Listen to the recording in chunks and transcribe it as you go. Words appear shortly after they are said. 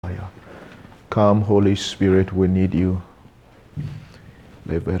Come, Holy Spirit, we need you.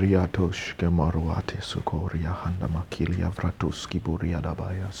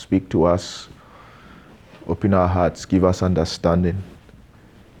 Speak to us. Open our hearts. Give us understanding.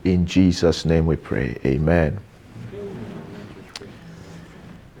 In Jesus' name we pray. Amen.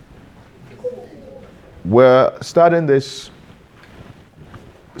 We're starting this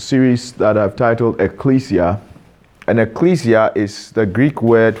series that I've titled Ecclesia. And ecclesia is the Greek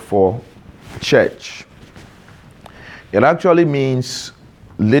word for church. It actually means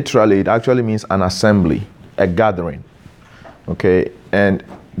an assembly, a gathering. Okay? And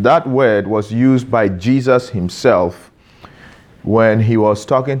that word was used by Jesus himself when he was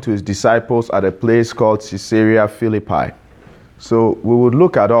talking to his disciples at a place called Caesarea Philippi. So we would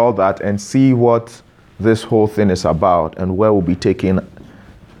look at all that and see what this whole thing is about and where it will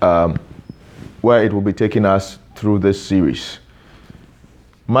be taking us through this series.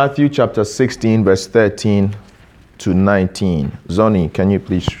 Matthew chapter 16, verse 13 to 19. Zoni, can you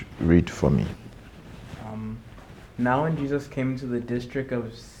please read for me? Now when Jesus came into the district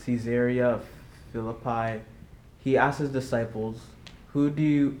of Caesarea Philippi, he asked his disciples, Who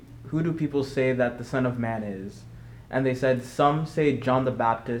do people say that the Son of Man is? And they said, Some say John the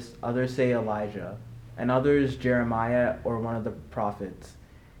Baptist, others say Elijah, and others Jeremiah or one of the prophets.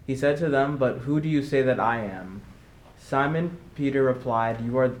 He said to them, But who do you say that I am? Simon Peter replied,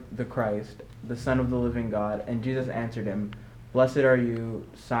 You are the Christ, the Son of the living God. And Jesus answered him, Blessed are you,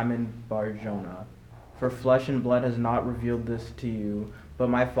 Simon Bar-Jonah, for flesh and blood has not revealed this to you, but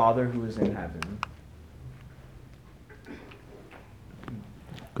my Father who is in heaven.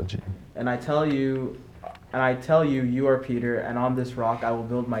 Continue. And I tell you, you are Peter, and on this rock I will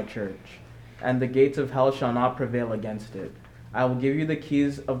build my church, and the gates of hell shall not prevail against it. I will give you the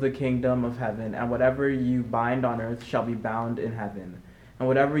keys of the kingdom of heaven, and whatever you bind on earth shall be bound in heaven, and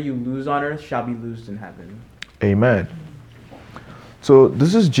whatever you loose on earth shall be loosed in heaven. Amen. So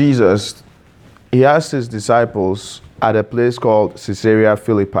this is Jesus. He asked his disciples at a place called Caesarea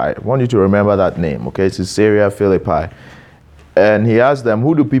Philippi. I want you to remember that name, okay? Caesarea Philippi. And he asked them,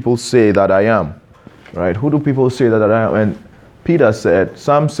 Who do people say that I am? Right? Who do people say that I am? And Peter said,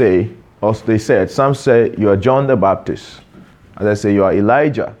 some say you are John the Baptist. And they say you are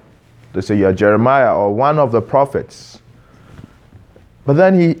Elijah. They say you are Jeremiah or one of the prophets. But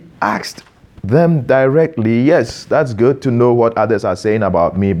then he asked them directly, yes, that's good to know what others are saying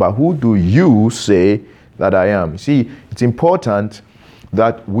about me, but who do you say that I am? See, it's important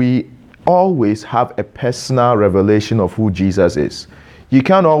that we always have a personal revelation of who Jesus is. You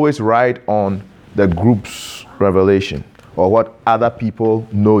can't always ride on the group's revelation or what other people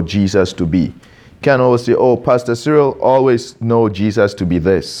know Jesus to be. You can't always say, oh, Pastor Cyril always know Jesus to be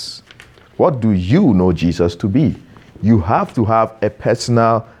this. What do you know Jesus to be? You have to have a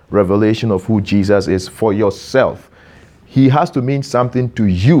personal revelation of who Jesus is for yourself. He has to mean something to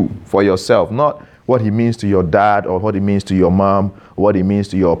you for yourself, not what he means to your dad or what he means to your mom or what he means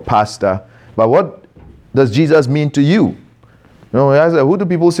to your pastor. But what does Jesus mean to you? No, he asked, who do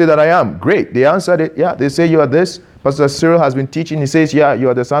people say that I am? Great. They answered it. Yeah, they say you are this. Pastor Cyril has been teaching. He says, yeah, you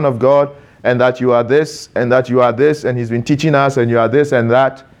are the Son of God and that you are this and that you are this. And he's been teaching us and you are this and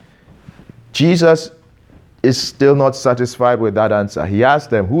that. Jesus is still not satisfied with that answer. He asked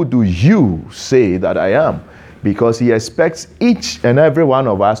them, who do you say that I am? Because he expects each and every one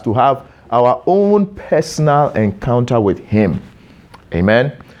of us to have our own personal encounter with him.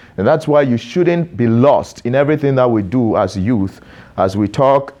 Amen. And that's why you shouldn't be lost in everything that we do as youth, as we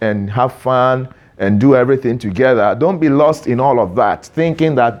talk and have fun and do everything together. Don't be lost in all of that,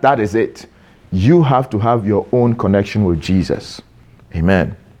 thinking that that is it. You have to have your own connection with Jesus.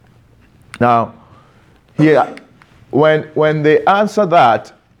 Amen. Now, here, when they answered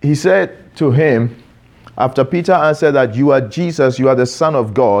that, he said to him, after Peter answered that you are Jesus, you are the Son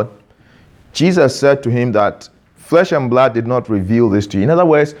of God, Jesus said to him that flesh and blood did not reveal this to you. In other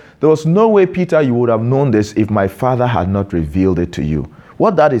words, there was no way, Peter, you would have known this if my Father had not revealed it to you.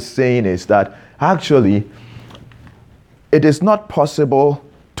 What that is saying is that actually, it is not possible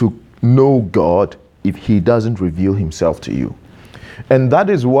to know God if he doesn't reveal himself to you. And that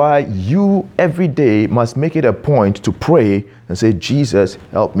is why you every day must make it a point to pray and say, Jesus,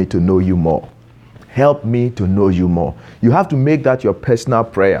 help me to know you more. Help me to know you more. You have to make that your personal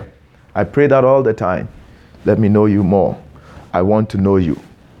prayer. I pray that all the time. Let me know you more. I want to know you.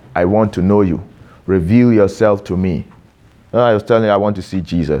 I want to know you. Reveal yourself to me. I was telling you I want to see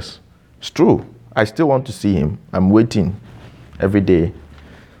Jesus. It's true. I still want to see him. I'm waiting every day.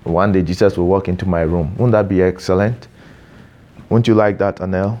 One day Jesus will walk into my room. Wouldn't that be excellent? Wouldn't you like that,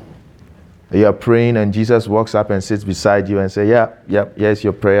 Anel? You are praying and Jesus walks up and sits beside you and say, yes,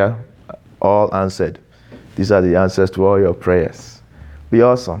 your prayer, all answered. These are the answers to all your prayers. Be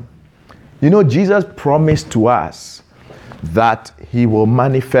awesome. You know, Jesus promised to us that he will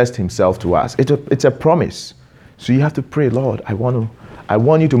manifest himself to us. It's a promise. So you have to pray, Lord, I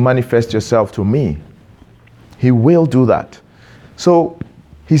want you to manifest yourself to me. He will do that. So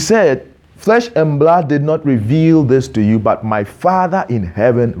he said, flesh and blood did not reveal this to you, but my Father in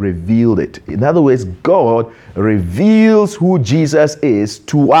heaven revealed it. In other words, God reveals who Jesus is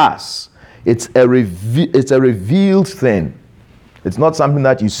to us. It's a revealed thing. It's not something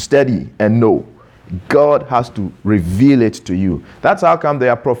that you study and know. God has to reveal it to you. That's how come there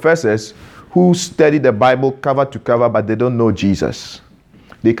are professors who study the Bible cover to cover, but they don't know Jesus.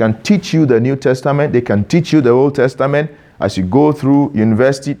 They can teach you the New Testament. They can teach you the Old Testament. As you go through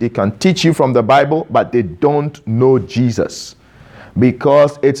university, they can teach you from the Bible, but they don't know Jesus.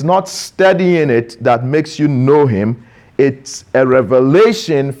 Because it's not studying it that makes you know him. It's a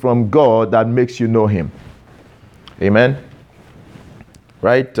revelation from God that makes you know him. Amen?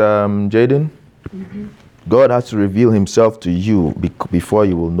 Right, Jaden? Mm-hmm. God has to reveal himself to you before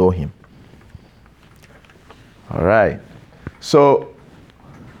you will know him. All right. So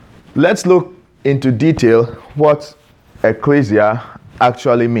let's look into detail what ecclesia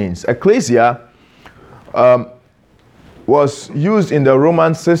actually means. Ecclesia was used in the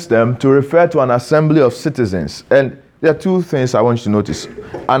Roman system to refer to an assembly of citizens. And there are two things I want you to notice.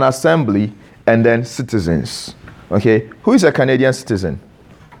 An assembly and then citizens. Okay? Who is a Canadian citizen?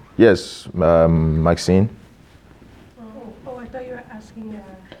 Yes, Maxine. Oh, I thought you were asking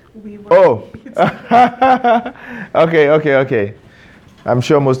we were. Okay. I'm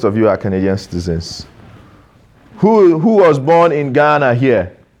sure most of you are Canadian citizens. Who was born in Ghana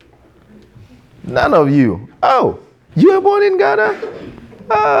here? None of you. Oh, you were born in Ghana?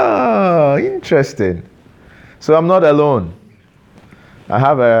 Oh, interesting. So I'm not alone. I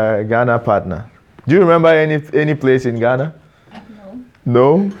have a Ghana partner. Do you remember any place in Ghana?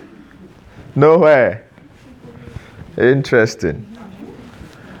 No? Nowhere? Interesting.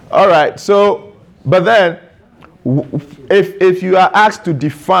 All right, so, but then, if you are asked to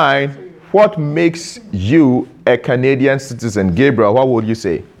define what makes you a Canadian citizen, Gabriel, what would you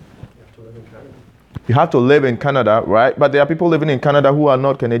say? You have to live in Canada, right? But there are people living in Canada who are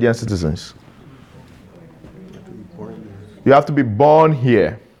not Canadian citizens. You have to be born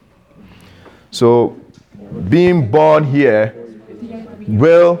here. So, being born here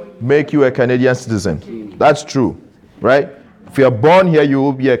will make you a Canadian citizen. That's true, right? If you're born here, you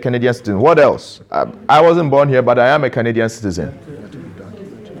will be a Canadian citizen. What else? I wasn't born here, but I am a Canadian citizen.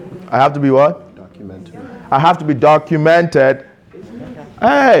 I have to be what? Documented. I have to be documented.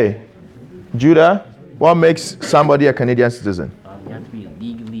 Hey, Judah, what makes somebody a Canadian citizen? You have to be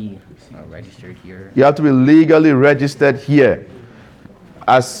legally registered here. You have to be legally registered here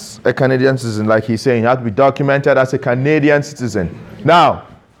as a Canadian citizen, like he's saying. You have to be documented as a Canadian citizen. Now,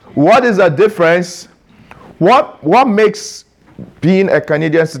 what is the difference? What makes being a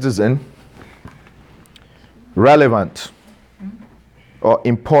Canadian citizen relevant or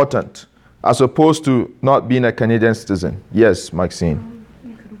important as opposed to not being a Canadian citizen? Yes, Maxine.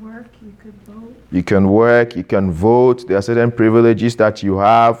 You could work, you could vote. You can work, you can vote. There are certain privileges that you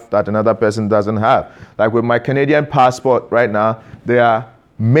have that another person doesn't have. Like with my Canadian passport right now, there are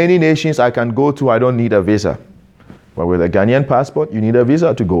many nations I can go to. I don't need a visa. But with a Ghanaian passport, you need a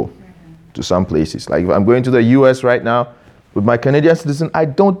visa to go to some places. Like if I'm going to the US right now, with my Canadian citizen, I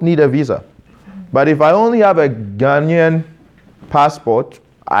don't need a visa. But if I only have a Ghanaian passport,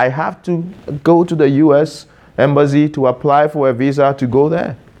 I have to go to the US embassy to apply for a visa to go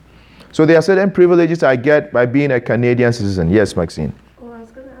there. So there are certain privileges I get by being a Canadian citizen. Yes, Maxine. Oh, I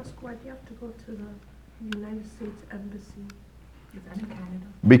was going to ask, why do you have to go to the United States Embassy? Is that in Canada?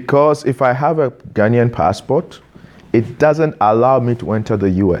 Because if I have a Ghanaian passport, it doesn't allow me to enter the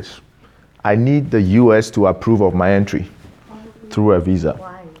US. I need the US to approve of my entry through a visa.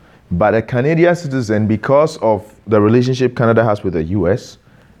 Why? But a Canadian citizen, because of the relationship Canada has with the US,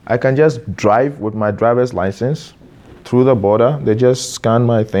 I can just drive with my driver's license through the border. They just scan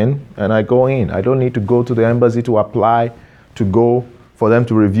my thing and I go in. I don't need to go to the embassy to apply, to go for them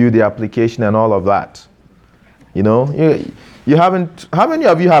to review the application and all of that. You know, you haven't, how many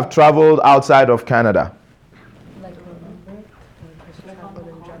of you have traveled outside of Canada? Like a little bit, or just traveled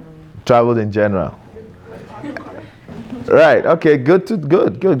in general? Traveled in general. Right, okay, good.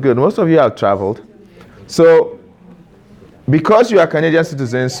 Most of you have traveled. So, because you are Canadian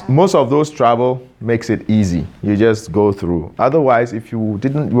citizens, most of those travel makes it easy. You just go through. Otherwise, if you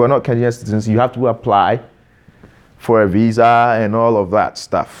were not Canadian citizens, you have to apply for a visa and all of that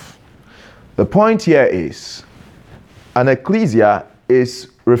stuff. The point here is an ecclesia is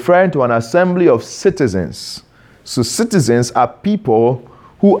referring to an assembly of citizens. So citizens are people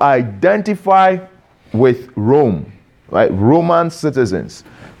who identify with Rome, right? Roman citizens.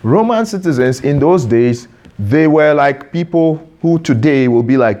 Roman citizens in those days, they were like people who today will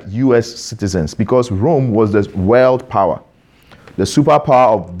be like US citizens, because Rome was the world power, the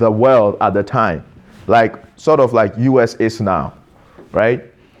superpower of the world at the time, like sort of like US is now, right?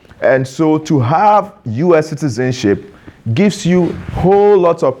 And so to have US citizenship gives you whole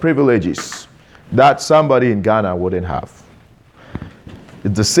lots of privileges that somebody in Ghana wouldn't have.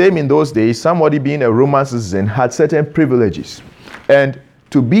 It's the same in those days. Somebody being a Roman citizen had certain privileges. And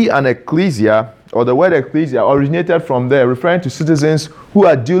to be an ecclesia, or the word ecclesia originated from there, referring to citizens who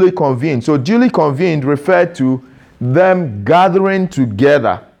are duly convened. So duly convened referred to them gathering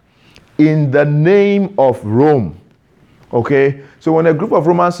together in the name of Rome. Okay? So when a group of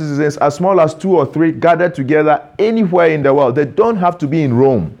Roman citizens, as small as 2 or 3, gather together anywhere in the world, they don't have to be in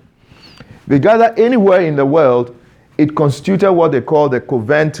Rome. They gather anywhere in the world, it constituted what they call the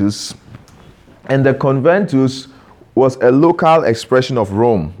conventus. And the conventus was a local expression of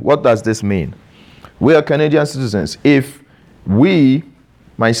Rome. What does this mean? We are Canadian citizens. If we,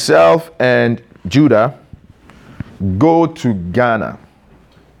 myself and Judah, go to Ghana,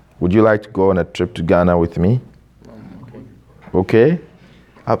 would you like to go on a trip to Ghana with me? Okay?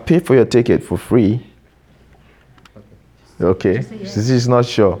 I'll pay for your ticket for free. Okay? He's not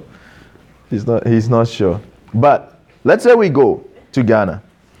sure. He's not sure. But let's say we go to Ghana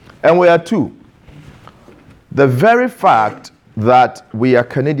and we are 2. The very fact that we are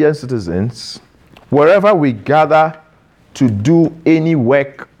Canadian citizens, wherever we gather to do any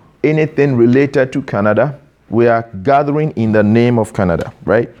work, anything related to Canada, we are gathering in the name of Canada,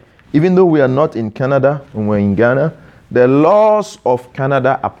 right? Even though we are not in Canada when we're in Ghana, the laws of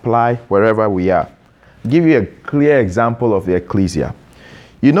Canada apply wherever we are. I'll give you a clear example of the ecclesia.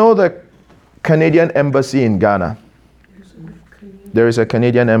 You know the Canadian embassy in Ghana? There is a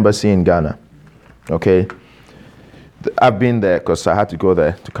Canadian embassy in Ghana. Okay? I've been there because I had to go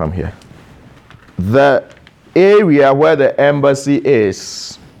there to come here. The area where the embassy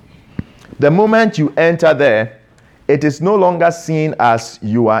is, the moment you enter there, it is no longer seen as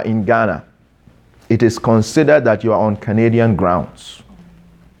you are in Ghana. It is considered that you are on Canadian grounds.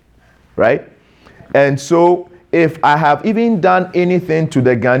 Right? And so, if I have even done anything to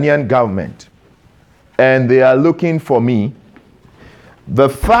the Ghanaian government and they are looking for me, the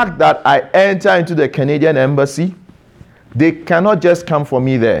fact that I enter into the Canadian embassy, they cannot just come for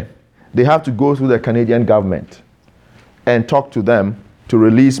me there. They have to go through the Canadian government and talk to them to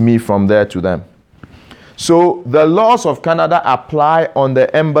release me from there to them. So the laws of Canada apply on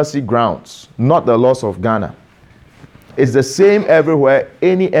the embassy grounds, not the laws of Ghana. It's the same everywhere,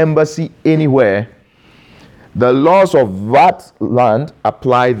 any embassy, anywhere. The laws of that land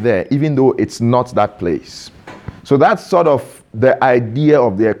apply there, even though it's not that place. So that's sort of the idea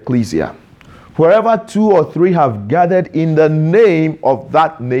of the ecclesia. Wherever 2 or 3 have gathered in the name of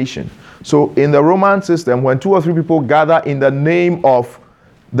that nation. So in the Roman system, when 2 or 3 people gather in the name of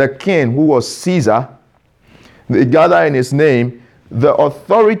the king, who was Caesar, they gather in his name, the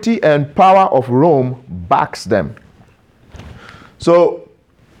authority and power of Rome backs them. So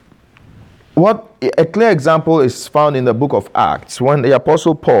what a clear example is found in the book of Acts, when the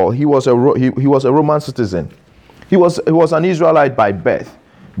Apostle Paul, he was a Roman citizen. He was an Israelite by birth,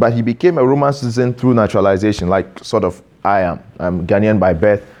 but he became a Roman citizen through naturalization, like sort of I am. I'm Ghanaian by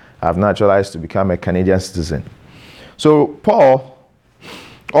birth. I've naturalized to become a Canadian citizen. So Paul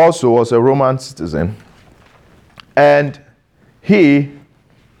also was a Roman citizen, and he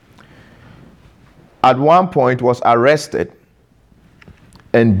at one point was arrested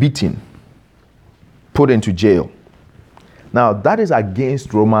and beaten, put into jail. Now that is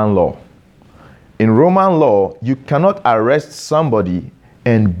against Roman law. In Roman law, you cannot arrest somebody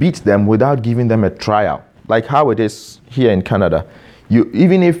and beat them without giving them a trial, like how it is here in Canada.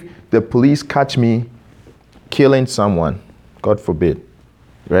 Even if the police catch me killing someone, God forbid,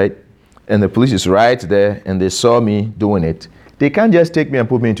 right? And the police is right there and they saw me doing it, they can't just take me and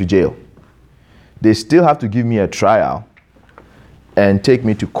put me into jail. They still have to give me a trial and take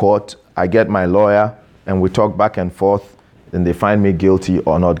me to court. I get my lawyer and we talk back and forth, and they find me guilty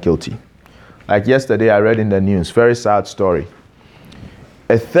or not guilty. Like yesterday, I read in the news, very sad story.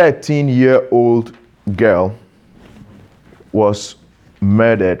 A 13-year-old girl was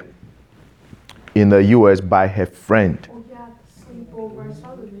murdered in the US by her friend. Oh yeah, sleepover. I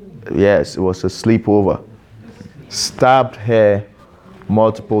saw the video. Yes, it was a sleepover. Stabbed her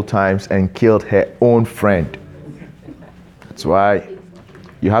multiple times and killed her own friend. That's why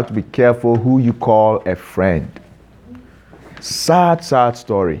You have to be careful who you call a friend. Sad, sad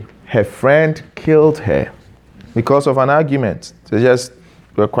story. Her friend killed her because of an argument. They just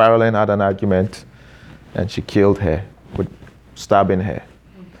were quarreling, had an argument, and she killed her with stabbing her.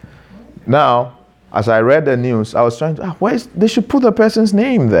 Now, as I read the news, I was trying to, they should put the person's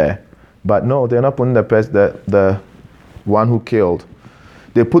name there. But no, they're not putting the one who killed.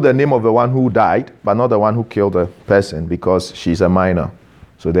 They put the name of the one who died, but not the one who killed the person because she's a minor.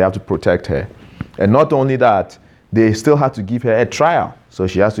 So they have to protect her. And not only that, they still have to give her a trial. So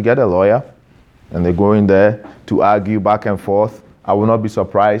she has to get a lawyer, and they go in there to argue back and forth. I will not be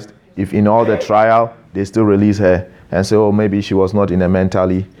surprised if in all the trial, they still release her and say, oh, maybe she was not in a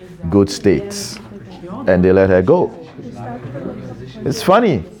mentally good state. And they let her go. It's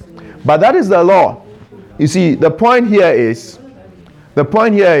funny. But that is the law. You see, the point here is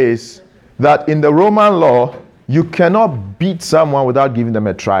that in the Roman law, you cannot beat someone without giving them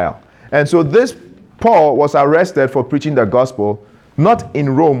a trial. And so this Paul was arrested for preaching the gospel, not in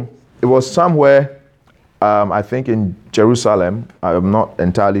Rome. It was somewhere, I think in Jerusalem. I'm not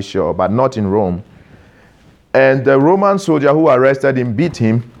entirely sure, but not in Rome. And the Roman soldier who arrested him beat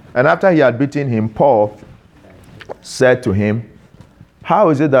him. And after he had beaten him, Paul said to him, how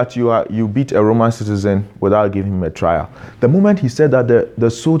is it that you beat a Roman citizen without giving him a trial? The moment he said that,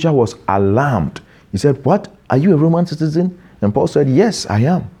 the soldier was alarmed. He said, what? Are you a Roman citizen? And Paul said, yes, I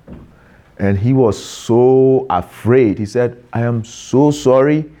am. And he was so afraid. He said, I am so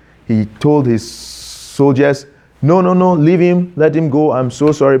sorry. He told his soldiers, no, leave him, let him go. I'm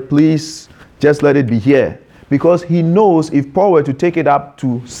so sorry. Please, just let it be here. Because he knows if Paul were to take it up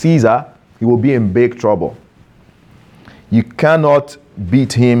to Caesar, he will be in big trouble. You cannot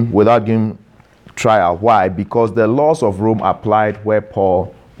beat him without giving trial. Why? Because the laws of Rome applied where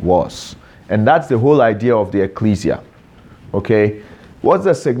Paul was. And that's the whole idea of the ecclesia. Okay? What's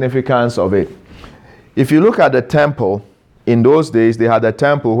the significance of it? If you look at the temple, in those days, they had a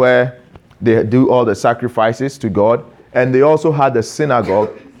temple where they do all the sacrifices to God. And they also had the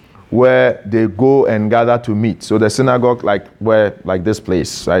synagogue where they go and gather to meet. So the synagogue, like this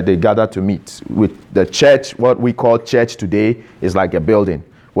place, right? They gather to meet. With the church, what we call church today, is like a building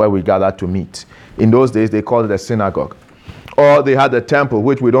where we gather to meet. In those days, they called it a synagogue. Or they had the temple,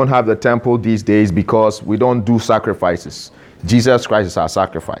 which we don't have the temple these days because we don't do sacrifices. Jesus Christ is our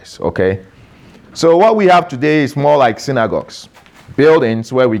sacrifice, okay? So what we have today is more like synagogues,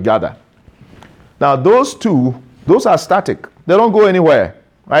 buildings where we gather. Now those are static. They don't go anywhere,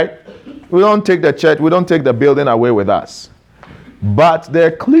 right? We don't take the church, we don't take the building away with us. But the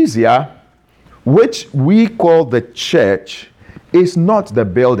ecclesia, which we call the church, is not the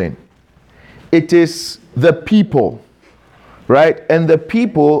building. It is the people, right? And the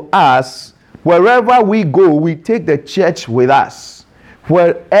people, us, wherever we go, we take the church with us.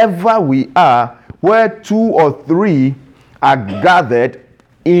 Wherever we are, where 2 or 3 are gathered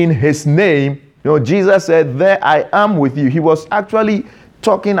in his name, Jesus said, there I am with you. He was actually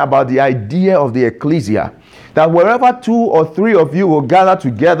talking about the idea of the ecclesia, that wherever 2 or 3 of you will gather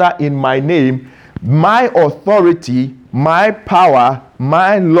together in my name, my authority, my power,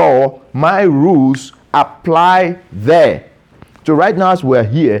 my law, my rules apply there. So right now as we're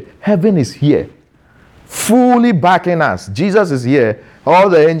here, heaven is here, fully backing us. Jesus is here. All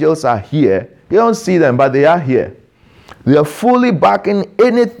the angels are here. You don't see them, but they are here. They are fully backing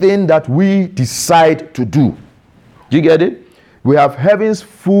anything that we decide to do. Do you get it? We have heaven's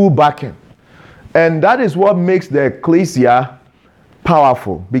full backing. And that is what makes the ecclesia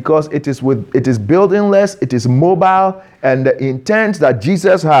powerful, because it is buildingless, it is mobile, and the intent that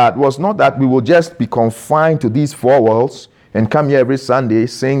Jesus had was not that we will just be confined to these 4 walls and come here every Sunday,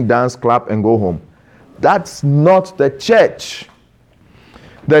 sing, dance, clap, and go home. That's not the church.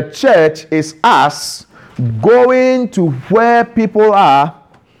 The church is us going to where people are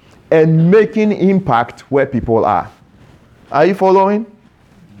and making impact where people are. Are you following?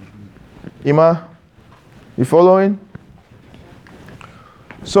 Ima, you following?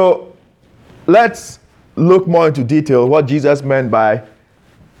 So let's look more into detail what Jesus meant by,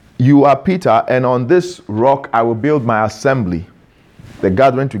 you are Peter, and on this rock I will build my assembly, the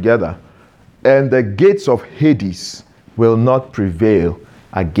gathering together, and the gates of Hades will not prevail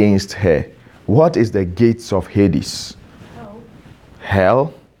against her. What is the gates of Hades?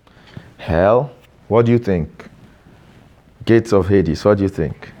 Hell? Hell? What do you think? Gates of Hades, what do you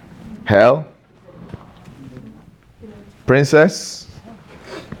think? Hell? Princess?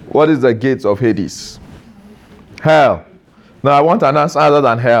 What is the gates of Hades? Hell. Now I want an answer other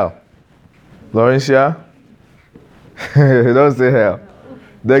than hell. Laurentia? Don't say hell.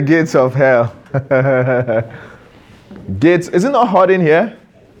 The gates of hell. Gates. Is it not hot in here?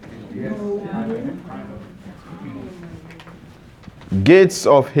 Gates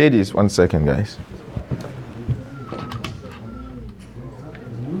of Hades. 1 second, guys.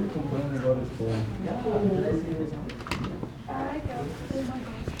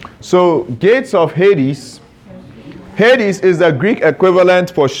 So, gates of Hades. Hades is the Greek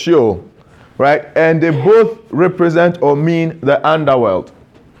equivalent for Sheol, right? And they both represent or mean the underworld.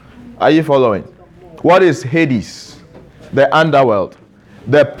 Are you following? What is Hades? The underworld.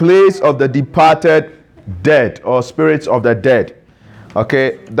 The place of the departed dead or spirits of the dead.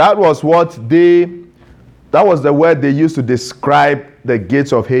 Okay, that was the word they used to describe the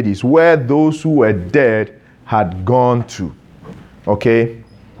gates of Hades, where those who were dead had gone to. Okay,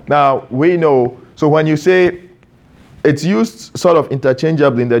 now we know, so when you say, it's used sort of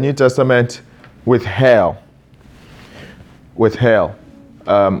interchangeably in the New Testament with hell. With hell.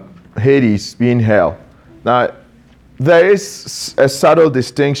 Hades being hell. Now, there is a subtle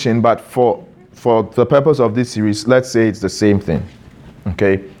distinction, but for the purpose of this series, let's say it's the same thing.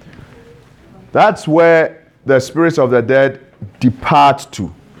 Okay? That's where the spirits of the dead depart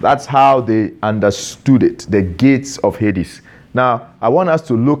to. That's how they understood it, the gates of Hades. Now, I want us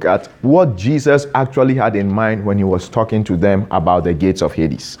to look at what Jesus actually had in mind when he was talking to them about the gates of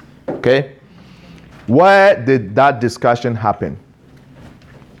Hades. Okay? Where did that discussion happen?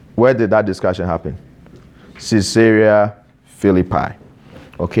 Where did that discussion happen? Caesarea Philippi.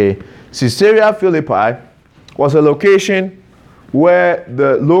 Okay? Caesarea Philippi was a location where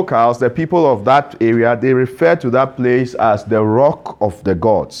the locals, the people of that area, they refer to that place as the Rock of the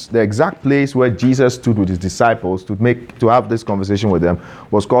Gods. The exact place where Jesus stood with his disciples to have this conversation with them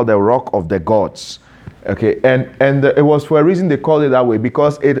was called the Rock of the Gods. Okay, and it was for a reason they called it that way,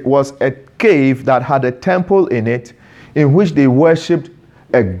 because it was a cave that had a temple in it in which they worshipped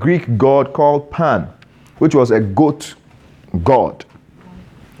a Greek god called Pan, which was a goat god,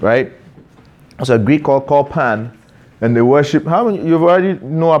 right? It was a Greek god called Pan. And they worship, how many, you've already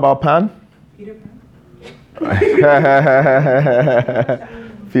know about Pan? Peter Pan.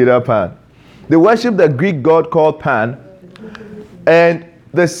 Peter Pan. They worship the Greek god called Pan. And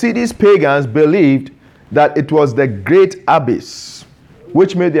the city's pagans believed that it was the great abyss,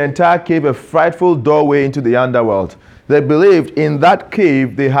 which made the entire cave a frightful doorway into the underworld. They believed in that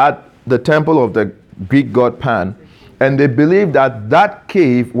cave they had the temple of the Greek god Pan. And they believed that that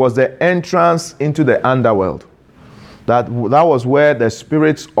cave was the entrance into the underworld. That was where the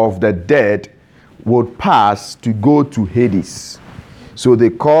spirits of the dead would pass to go to Hades. So they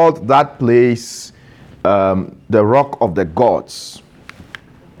called that place the Rock of the Gods.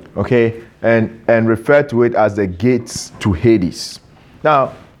 Okay, and referred to it as the gates to Hades.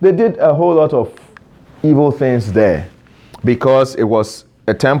 Now, they did a whole lot of evil things there because it was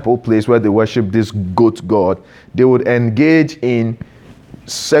a temple place where they worshiped this goat god. They would engage in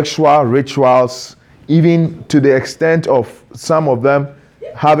sexual rituals, even to the extent of some of them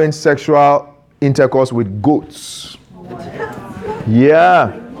having sexual intercourse with goats.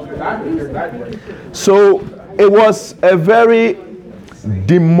 Yeah. So it was a very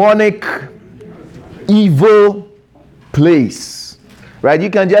demonic, evil place, right? You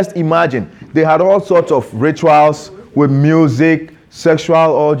can just imagine. They had all sorts of rituals with music,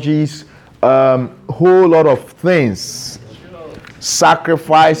 sexual orgies, whole lot of things,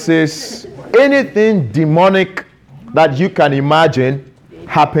 sacrifices. Anything demonic that you can imagine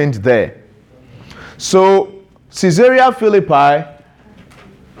happened there. So Caesarea Philippi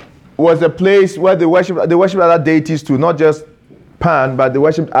was a place where they worshiped other deities too, not just Pan, but they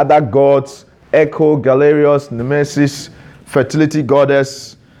worshipped other gods, Echo, Galerius, Nemesis, fertility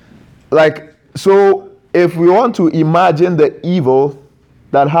goddess. Like, so if we want to imagine the evil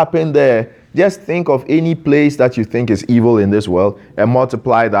that happened there, just think of any place that you think is evil in this world and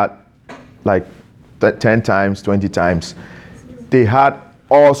multiply that like 10 times, 20 times. They had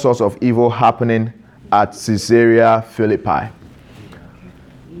all sorts of evil happening at Caesarea Philippi.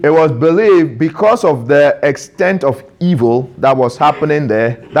 It was believed because of the extent of evil that was happening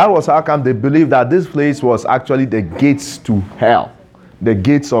there, that was how come they believed that this place was actually the gates to hell, the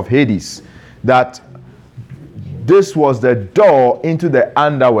gates of Hades, that this was the door into the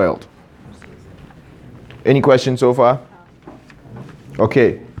underworld. Any questions so far?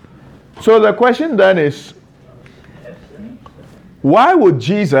 Okay. So the question then is, why would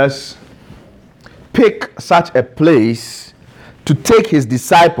Jesus pick such a place to take his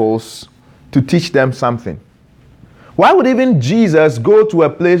disciples to teach them something? Why would even Jesus go to a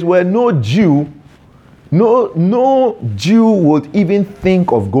place where no Jew would even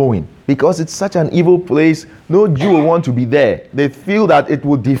think of going? Because it's such an evil place, no Jew will want to be there. They feel that it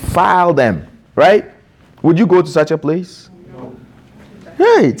will defile them, right? Would you go to such a place?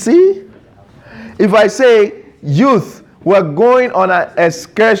 Right, see? If I say youth, we're going on an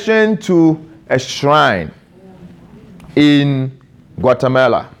excursion to a shrine in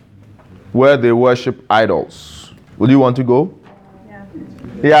Guatemala where they worship idols. Will you want to go? Yeah.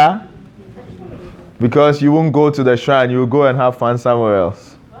 Yeah? Because you won't go to the shrine, you'll go and have fun somewhere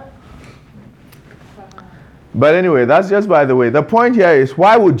else. But anyway, that's just by the way. The point here is,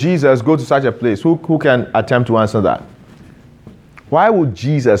 why would Jesus go to such a place? Who can attempt to answer that? Why would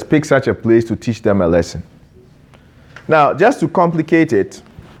Jesus pick such a place to teach them a lesson? Now, just to complicate it,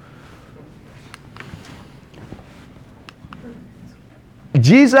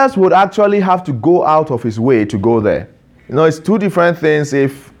 Jesus would actually have to go out of his way to go there. You know, it's two different things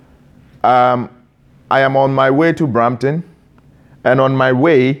if I am on my way to Brampton, and on my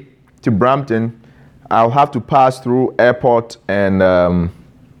way to Brampton, I'll have to pass through Airport and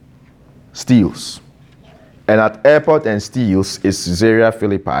Steeles. And at Airport and Steeles is Caesarea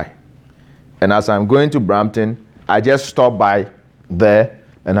Philippi. And as I'm going to Brampton, I just stop by there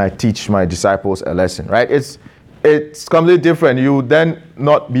and I teach my disciples a lesson, right? It's completely different. You would then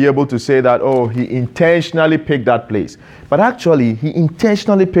not be able to say that, oh, he intentionally picked that place. But actually, he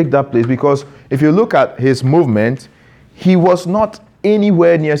intentionally picked that place because if you look at his movement, he was not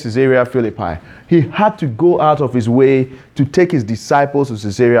anywhere near Caesarea Philippi. He had to go out of his way to take his disciples to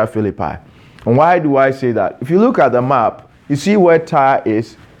Caesarea Philippi. And why do I say that? If you look at the map, you see where Tyre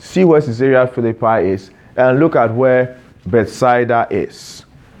is, see where Caesarea Philippi is, and look at where Bethsaida is.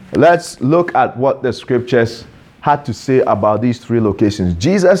 Let's look at what the scriptures had to say about these three locations.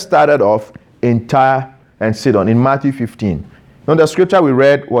 Jesus started off in Tyre and Sidon in Matthew 15. Now the scripture we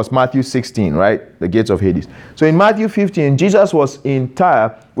read was Matthew 16, right? The gates of Hades. So in Matthew 15, Jesus was in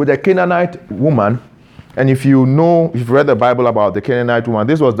Tyre with a Canaanite woman. And if you've read the Bible about the Canaanite woman,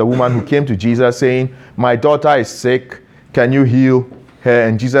 this was the woman who came to Jesus saying, my daughter is sick, can you heal her?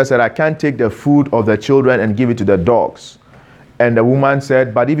 And Jesus said, I can't take the food of the children and give it to the dogs. And the woman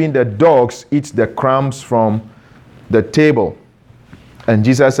said, but even the dogs eat the crumbs from the table. And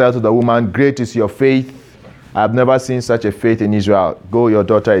Jesus said to the woman, great is your faith. I have never seen such a faith in Israel. Go, your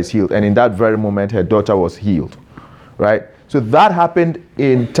daughter is healed. And in that very moment, her daughter was healed. Right? So that happened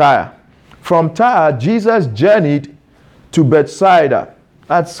in Tyre. From Tyre, Jesus journeyed to Bethsaida.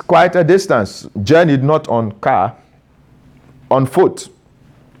 That's quite a distance. Journeyed not on car, on foot.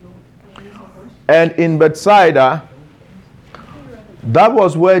 And in Bethsaida, that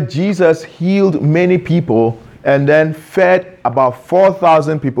was where Jesus healed many people and then fed about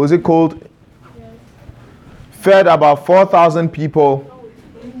 4,000 people. Is it cold? Yes. Fed about 4,000 people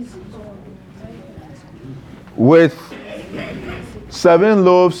with 7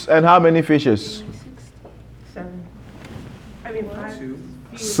 loaves and how many fishes? 7.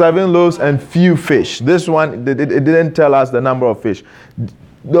 7 loaves and few fish. This one, it didn't tell us the number of fish.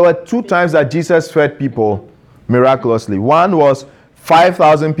 There were 2 times that Jesus fed people miraculously. One was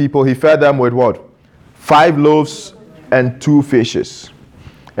 5,000 people. He fed them with what? 5 loaves and 2 fishes.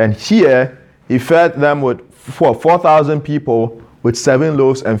 And here, he fed them with 4,000 people with 7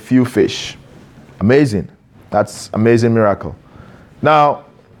 loaves and few fish. Amazing. That's amazing miracle. Now,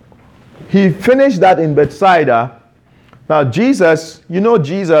 he finished that in Bethsaida. Now, Jesus,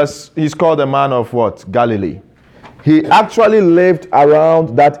 he's called a man of what? Galilee. He actually lived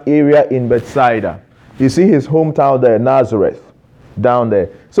around that area in Bethsaida. You see his hometown there, Nazareth, down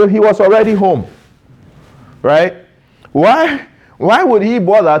there. So he was already home. Right? Why would he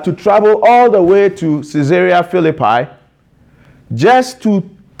bother to travel all the way to Caesarea Philippi just to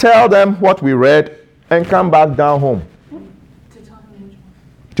tell them what we read and come back down home?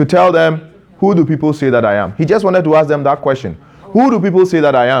 To tell them, who do people say that I am? He just wanted to ask them that question. Who do people say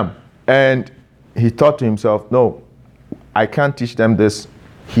that I am? And he thought to himself, no, I can't teach them this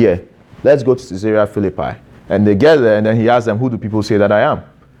here. Let's go to Caesarea Philippi. And they get there and then he asks them, who do people say that I am?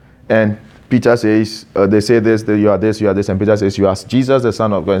 And Peter says, they say this, you are this, you are this. And Peter says, you are Jesus, the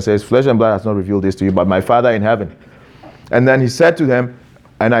Son of God. And says, flesh and blood has not revealed this to you, but my Father in heaven. And then he said to them,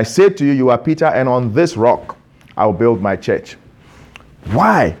 and I say to you, you are Peter, and on this rock I will build my church.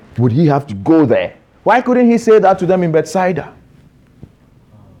 Why would he have to go there? Why couldn't he say that to them in Bethsaida?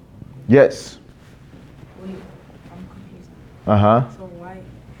 Yes. Wait, I'm confused. So why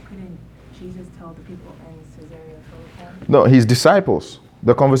couldn't Jesus tell the people in Caesarea Philippi? No, his disciples.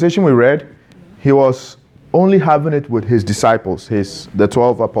 The conversation we read, he was only having it with his disciples, the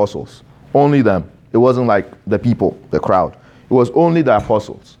 12 apostles. Only them. It wasn't like the people, the crowd. It was only the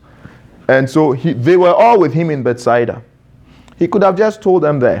apostles. And so they were all with him in Bethsaida. He could have just told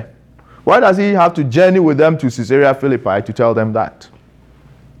them there. Why does he have to journey with them to Caesarea Philippi to tell them that?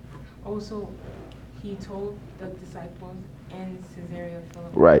 Also, he told the disciples in Caesarea Philippi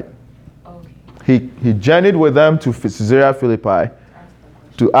Right. Okay. He journeyed with them to Caesarea Philippi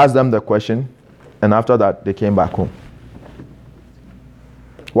to ask them the question, and after that, they came back home.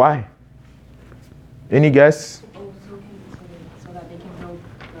 Why? Any guess? So that they can build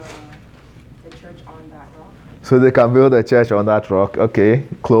the church on that rock. So they can build a church on that rock. Okay,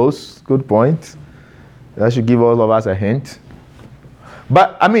 close. Good point. That should give all of us a hint.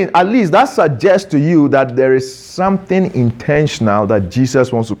 But I mean, at least that suggests to you that there is something intentional that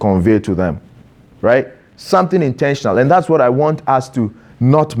Jesus wants to convey to them, right? Something intentional. And that's what I want us to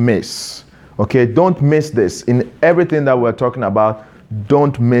not miss. Okay, don't miss this. In everything that we're talking about,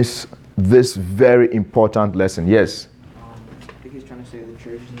 don't miss this very important lesson. Yes? I think he's trying to say the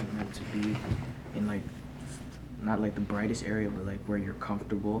church isn't meant to be in like, not like the brightest area, but like where you're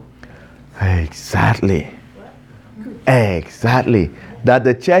comfortable. Exactly. Exactly. That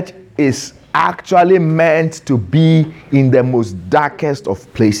the church is actually meant to be in the most darkest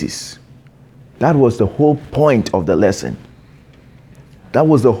of places. That was the whole point of the lesson. That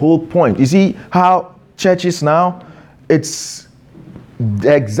was the whole point. You see how churches now, it's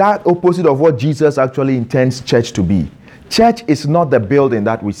the exact opposite of what Jesus actually intends church to be. Church is not the building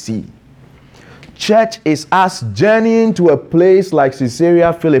that we see. Church is us journeying to a place like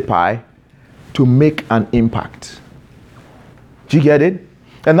Caesarea Philippi to make an impact. Do you get it?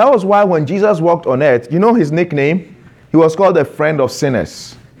 And that was why when Jesus walked on earth, you know his nickname? He was called the friend of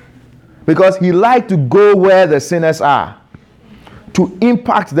sinners. Because he liked to go where the sinners are, to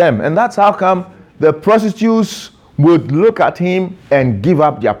impact them. And that's how come the prostitutes would look at him and give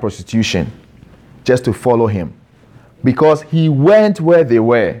up their prostitution just to follow him. Because he went where they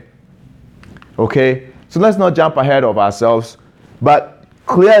were. Okay? So let's not jump ahead of ourselves. But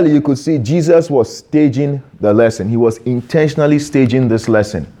clearly you could see Jesus was staging the lesson. He was intentionally staging this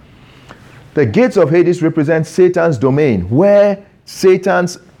lesson. The gates of Hades represent Satan's domain, where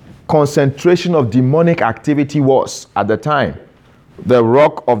Satan's concentration of demonic activity was at the time. The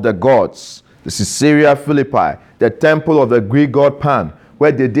rock of the gods, the Caesarea Philippi, the temple of the Greek god Pan,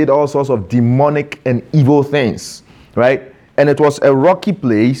 where they did all sorts of demonic and evil things, right? And it was a rocky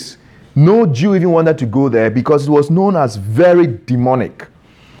place. No Jew even wanted to go there because it was known as very demonic.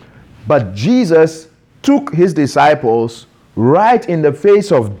 But Jesus took his disciples right in the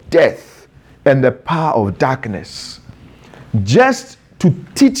face of death and the power of darkness, just to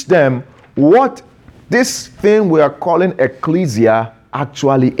teach them what this thing we are calling ecclesia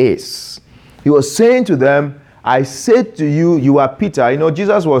actually is. He was saying to them, I said to you, you are Peter. You know,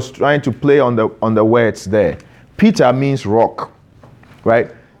 Jesus was trying to play on the words there. Peter means rock,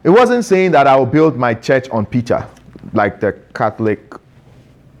 right? It wasn't saying that I will build my church on Peter, like the Catholic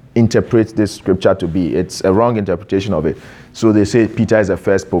interprets this scripture to be. It's a wrong interpretation of it. So they say Peter is the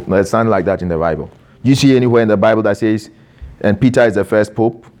first pope. No, it's not like that in the Bible. Do you see anywhere in the Bible that says, and Peter is the first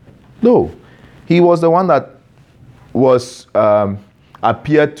pope? No. He was the one that was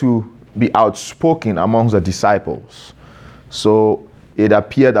appeared to be outspoken amongst the disciples. So it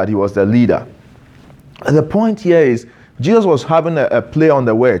appeared that he was the leader. And the point here is, Jesus was having a play on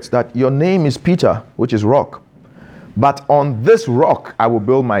the words that your name is Peter, which is rock. But on this rock, I will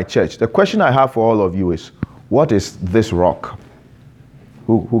build my church. The question I have for all of you is, what is this rock?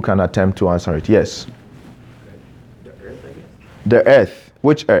 Who can attempt to answer it? Yes. The earth, I guess. The earth.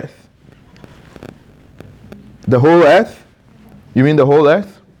 Which earth? The whole earth? You mean the whole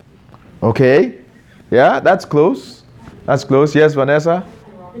earth? Okay. Yeah, that's close. That's close. Yes, Vanessa?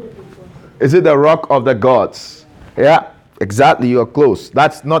 Is it the rock of the gods? Yeah, exactly. You're close.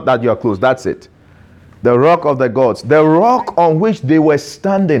 That's not that you're close. That's it. The rock of the gods. The rock on which they were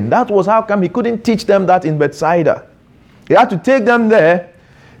standing. That was how come he couldn't teach them that in Bethsaida. He had to take them there,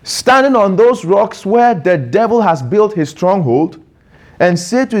 standing on those rocks where the devil has built his stronghold, and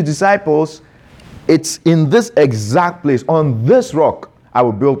say to his disciples, it's in this exact place, on this rock, I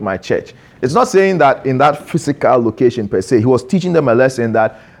will build my church. It's not saying that in that physical location per se. He was teaching them a lesson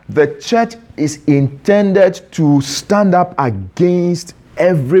that the church is intended to stand up against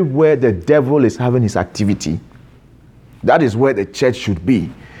everywhere the devil is having his activity. That is where the church should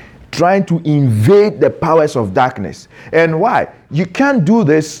be. Trying to invade the powers of darkness. And why? You can't do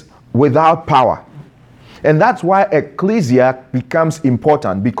this without power. And that's why ecclesia becomes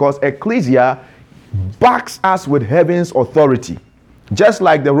important, because ecclesia backs us with heaven's authority. Just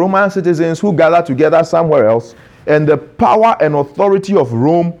like the Roman citizens who gather together somewhere else, and the power and authority of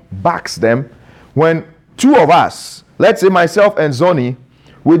Rome backs them. When two of us, let's say myself and Zoni,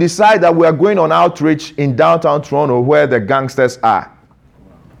 we decide that we are going on outreach in downtown Toronto where the gangsters are,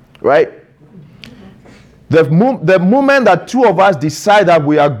 right? The moment that two of us decide that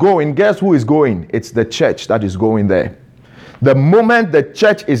we are going, guess who is going? It's the church that is going there. The moment the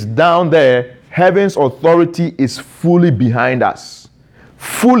church is down there, heaven's authority is fully behind us.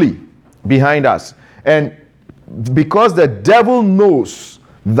 Fully behind us. And because the devil knows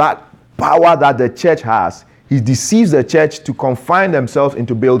that power that the church has, he deceives the church to confine themselves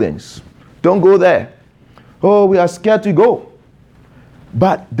into buildings. Don't go there. Oh, we are scared to go.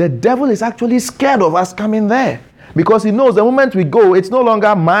 But the devil is actually scared of us coming there, because he knows the moment we go, it's no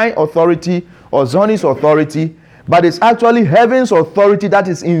longer my authority or Zonny's authority, but it's actually heaven's authority that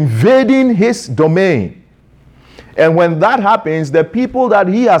is invading his domain. And when that happens, the people that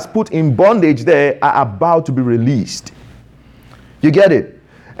he has put in bondage there are about to be released. You get it?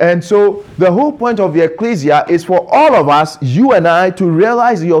 And so the whole point of the ecclesia is for all of us, you and I, to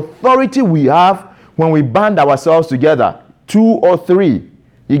realize the authority we have when we band ourselves together. 2 or 3.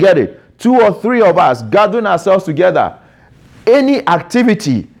 You get it? 2 or 3 of us gathering ourselves together. Any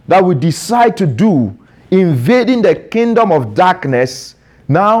activity that we decide to do, invading the kingdom of darkness,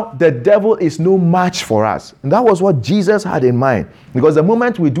 now the devil is no match for us. And that was what Jesus had in mind. Because the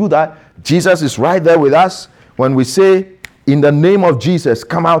moment we do that, Jesus is right there with us. When we say, in the name of Jesus,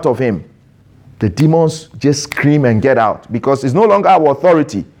 come out of him, the demons just scream and get out, because it's no longer our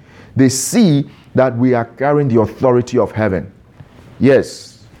authority. They see that we are carrying the authority of heaven.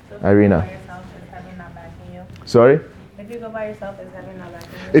 Yes, so Irina. Yourself, is heaven not backing you? Sorry? If you go by yourself, is heaven not backing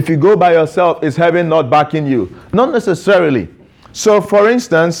you? If you go by yourself, is heaven not backing you? Not necessarily. So, for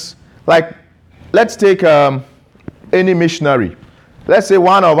instance, like, let's take any missionary. Let's say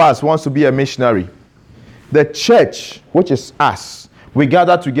one of us wants to be a missionary. The church, which is us, we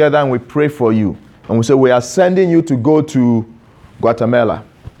gather together and we pray for you. And we say, we are sending you to go to Guatemala,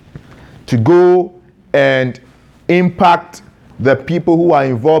 to go and impact the people who are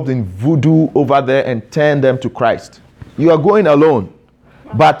involved in voodoo over there and turn them to Christ. You are going alone.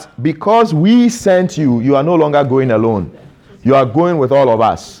 But because we sent you, you are no longer going alone. You are going with all of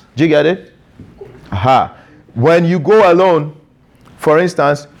us. Do you get it? Aha. When you go alone, for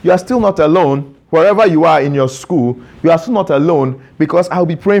instance, you are still not alone. Wherever you are in your school, you are still not alone, because I'll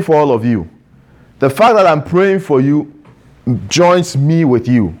be praying for all of you. The fact that I'm praying for you joins me with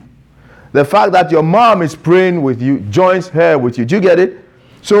you. The fact that your mom is praying with you joins her with you. Do you get it?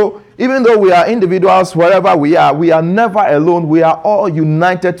 So even though we are individuals, wherever we are never alone. We are all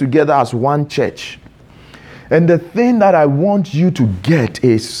united together as one church. And the thing that I want you to get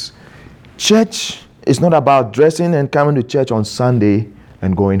is, church is not about dressing and coming to church on Sunday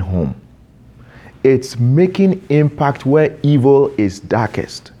and going home. It's making impact where evil is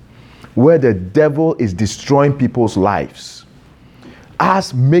darkest, where the devil is destroying people's lives.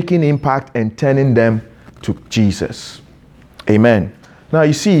 Us making impact and turning them to Jesus. Amen. Now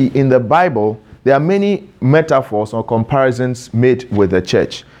you see, in the Bible, there are many metaphors or comparisons made with the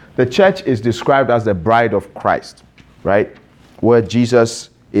church. The church is described as the bride of Christ, right? Where Jesus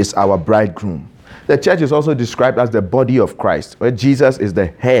is our bridegroom. The church is also described as the body of Christ, where Jesus is the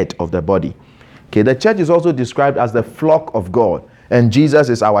head of the body. Okay, the church is also described as the flock of God, and Jesus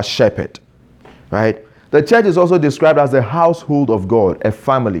is our shepherd, right? The church is also described as the household of God, a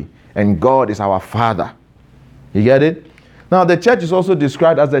family, and God is our Father. You get it? Now, the church is also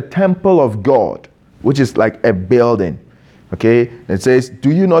described as the temple of God, which is like a building. Okay? It says,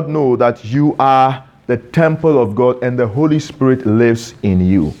 do you not know that you are the temple of God and the Holy Spirit lives in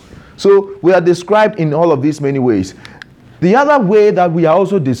you? So we are described in all of these many ways. The other way that we are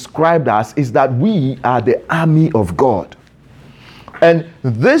also described as is that we are the army of God. And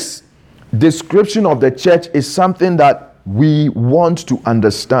this description of the church is something that we want to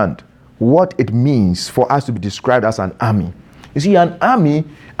understand, what it means for us to be described as an army. You see, an army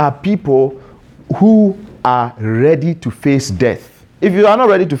are people who are ready to face death. If you are not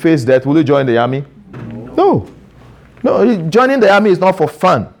ready to face death, will you join the army? No. No, joining the army is not for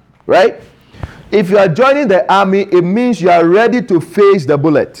fun, right? If you are joining the army, it means you are ready to face the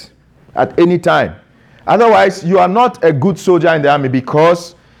bullet at any time. Otherwise, you are not a good soldier in the army,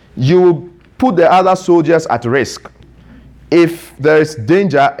 because you put the other soldiers at risk. If there is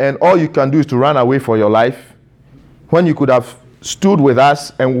danger and all you can do is to run away for your life, when you could have stood with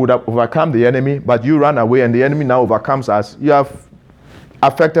us and would have overcome the enemy, but you ran away and the enemy now overcomes us, you have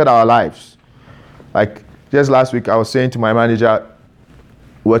affected our lives. Like just last week, I was saying to my manager,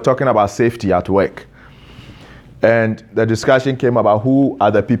 we were talking about safety at work. And the discussion came about who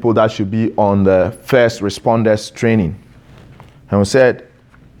are the people that should be on the first responders training. And we said,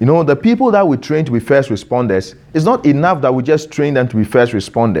 you know, the people that we train to be first responders, it's not enough that we just train them to be first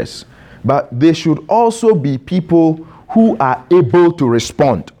responders, but they should also be people who are able to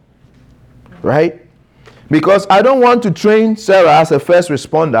respond, right? Because I don't want to train Sarah as a first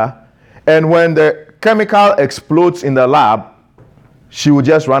responder, and when the chemical explodes in the lab, she would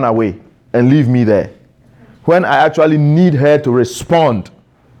just run away and leave me there. When I actually need her to respond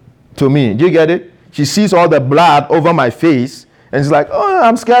to me. Do you get it? She sees all the blood over my face and she's like, oh,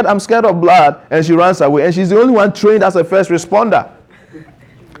 I'm scared of blood. And she runs away. And she's the only one trained as a first responder.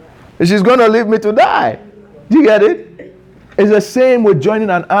 And she's going to leave me to die. Do you get it? It's the same with joining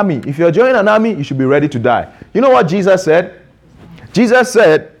an army. If you're joining an army, you should be ready to die. You know what Jesus said? Jesus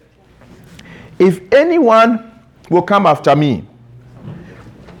said, if anyone will come after me,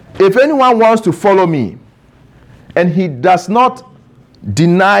 if anyone wants to follow me, and he does not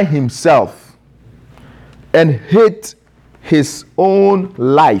deny himself and hate his own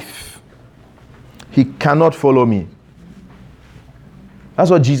life, he cannot follow me. That's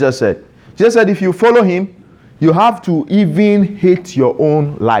what Jesus said. Jesus said, if you follow him, you have to even hate your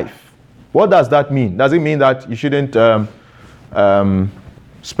own life. What does that mean? Does it mean that you shouldn't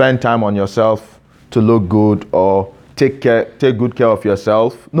spend time on yourself to look good or take good care of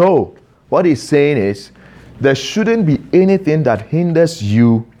yourself? No. What he's saying is, there shouldn't be anything that hinders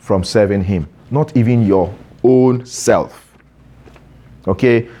you from serving him, not even your own self.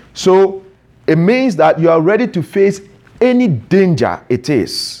 Okay? So it means that you are ready to face any danger it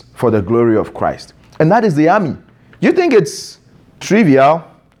is for the glory of Christ. And that is the army. You think it's trivial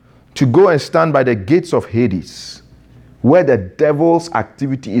to go and stand by the gates of Hades, where the devil's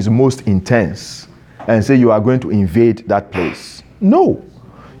activity is most intense, and say you are going to invade that place? No.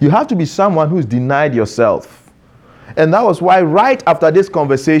 You have to be someone who's denied yourself. And that was why right after this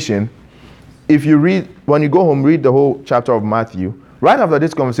conversation, if you read, when you go home, read the whole chapter of Matthew, right after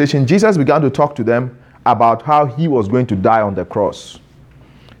this conversation, Jesus began to talk to them about how he was going to die on the cross.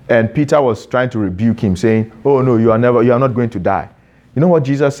 And Peter was trying to rebuke him, saying, oh no, you are not going to die. You know what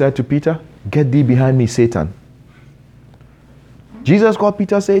Jesus said to Peter? Get thee behind me, Satan. Jesus called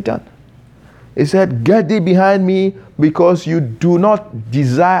Peter Satan. He said, get thee behind me, because you do not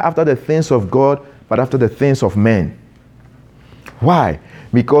desire after the things of God, but after the things of men. Why?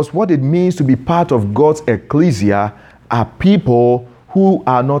 Because what it means to be part of God's ecclesia are people who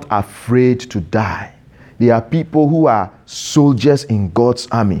are not afraid to die. They are people who are soldiers in God's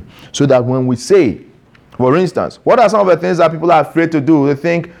army. So that when we say, for instance, what are some of the things that people are afraid to do? They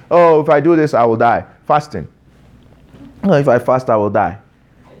think, oh, if I do this, I will die. Fasting. No, if I fast, I will die.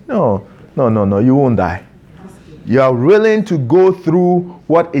 No, you won't die. You are willing to go through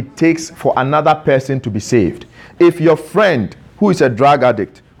what it takes for another person to be saved. If your friend who is a drug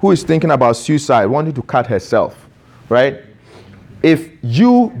addict, who is thinking about suicide, wanting to cut herself, right? If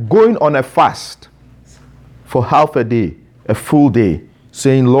you going on a fast for half a day, a full day,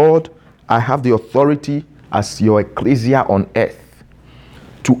 saying, Lord, I have the authority as your ecclesia on earth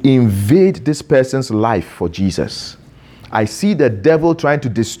to invade this person's life for Jesus. I see the devil trying to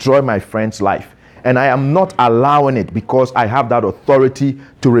destroy my friend's life, and I am not allowing it because I have that authority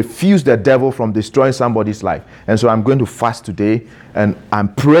to refuse the devil from destroying somebody's life. And so I'm going to fast today, and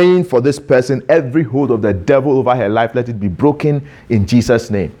I'm praying for this person. Every hold of the devil over her life, let it be broken in Jesus'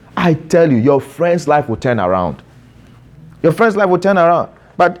 name. I tell you, your friend's life will turn around. Your friend's life will turn around.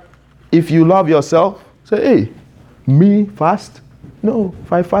 But if you love yourself, say, hey, me fast? No,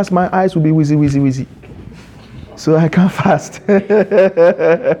 if I fast, my eyes will be wheezy. So I can't fast.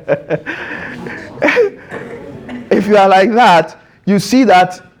 If you are like that, you see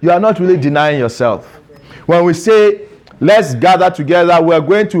that you are not really denying yourself. When we say, let's gather together, we're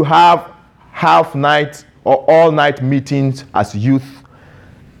going to have half night or all night meetings as youth.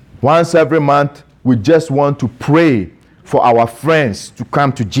 Once every month, we just want to pray for our friends to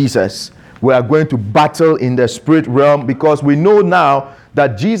come to Jesus. We are going to battle in the spirit realm because we know now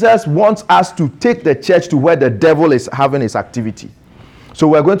that Jesus wants us to take the church to where the devil is having his activity. So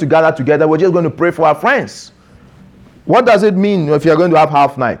we're going to gather together. We're just going to pray for our friends. What does it mean if you're going to have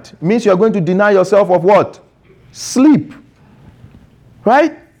half night? It means you're going to deny yourself of what? Sleep.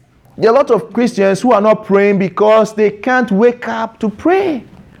 Right? There are a lot of Christians who are not praying because they can't wake up to pray.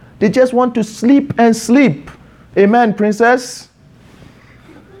 They just want to sleep and sleep. Amen, princess?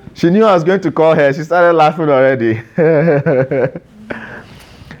 She knew I was going to call her. She started laughing already.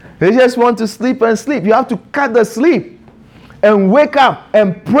 They just want to sleep and sleep. You have to cut the sleep and wake up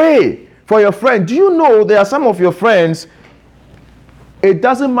and pray for your friend. Do you know there are some of your friends, it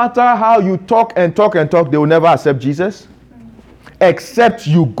doesn't matter how you talk, they will never accept Jesus, except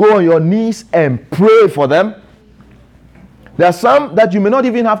you go on your knees and pray for them. There are some that you may not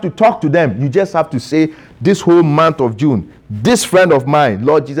even have to talk to them. You just have to say, this whole month of June, this friend of mine,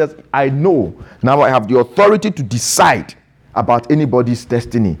 Lord Jesus, I know now I have the authority to decide about anybody's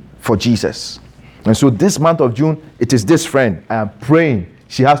destiny for Jesus. And so this month of June, it is this friend. I am praying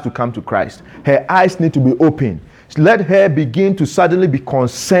she has to come to Christ. Her eyes need to be open. let her begin to suddenly be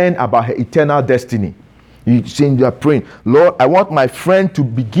concerned about her eternal destiny. You are praying, Lord, I want my friend to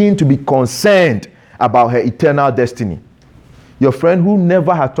begin to be concerned about her eternal destiny. Your friend who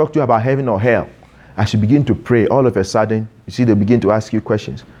never has talked to you about heaven or hell, as you begin to pray, all of a sudden, you see they begin to ask you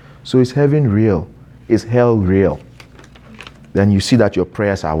questions. So is heaven real? Is hell real? Then you see that your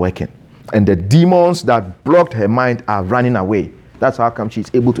prayers are working. And the demons that blocked her mind are running away. That's how come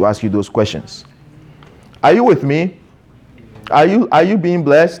she's able to ask you those questions. Are you with me? Are you being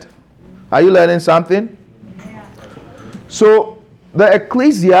blessed? Are you learning something? Yeah. So the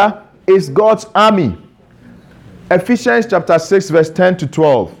ecclesia is God's army. Ephesians chapter 6 verse 10 to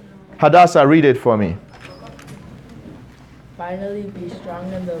 12. Hadassah, read it for me. Finally, be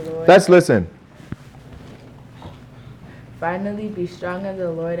strong in the Lord. Let's listen. Finally, be strong in the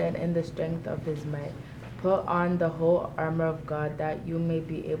Lord and in the strength of his might. Put on the whole armor of God, that you may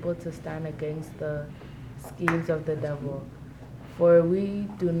be able to stand against the schemes of the devil. For we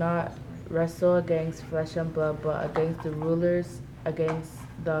do not wrestle against flesh and blood, but against the rulers, against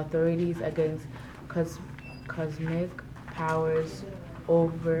the authorities, against cosmic powers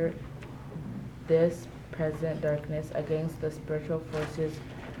over this present darkness, against the spiritual forces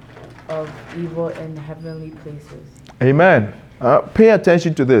of evil in heavenly places. Amen. Pay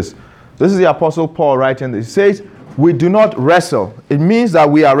attention to this. This is the Apostle Paul writing this. He says, we do not wrestle. It means that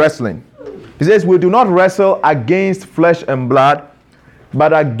we are wrestling. He says, we do not wrestle against flesh and blood,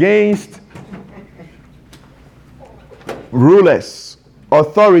 but against rulers,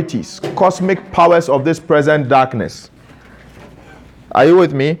 authorities, cosmic powers of this present darkness. Are you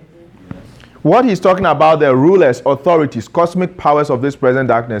with me? What he's talking about, the rulers, authorities, cosmic powers of this present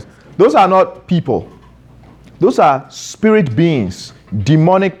darkness, those are not people. Those are spirit beings,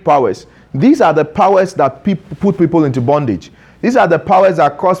 demonic powers. These are the powers that put people into bondage. These are the powers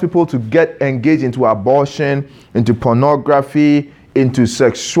that cause people to get engaged into abortion, into pornography, into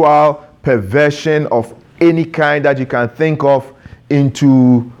sexual perversion of any kind that you can think of,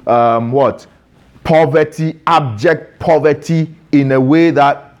 into poverty, abject poverty, in a way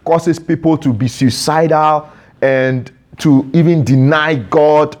that causes people to be suicidal and to even deny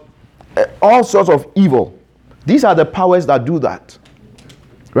God, all sorts of evil. These are the powers that do that.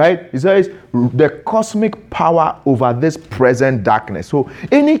 Right? It says the cosmic power over this present darkness. So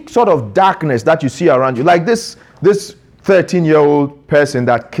any sort of darkness that you see around you, like this 13-year-old person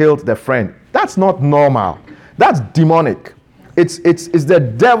that killed the friend, that's not normal. That's demonic. It's the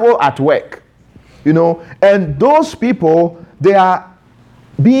devil at work. You know, and those people, they are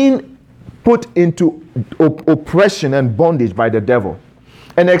being put into oppression and bondage by the devil.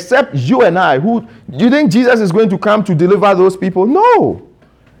 And except you and I, do you think Jesus is going to come to deliver those people? No.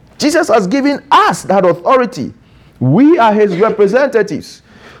 Jesus has given us that authority. We are his representatives.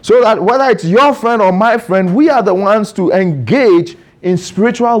 So that whether it's your friend or my friend, we are the ones to engage in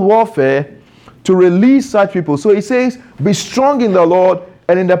spiritual warfare to release such people. So he says, be strong in the Lord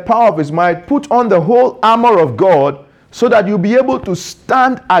and in the power of his might. Put on the whole armor of God so that you'll be able to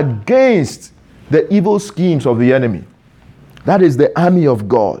stand against the evil schemes of the enemy. That is the army of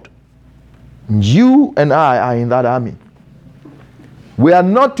God. You and I are in that army. We are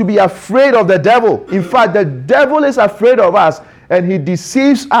not to be afraid of the devil. In fact, the devil is afraid of us and he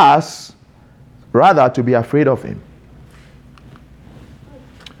deceives us rather to be afraid of him.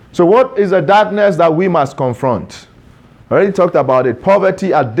 So what is the darkness that we must confront? I already talked about it.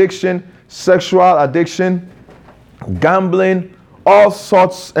 Poverty, addiction, sexual addiction, gambling, all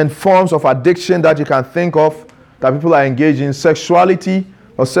sorts and forms of addiction that you can think of that people are engaged in, sexuality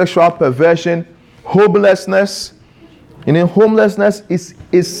or sexual perversion, homelessness. You know, homelessness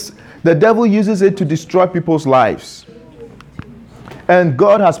is the devil uses it to destroy people's lives. And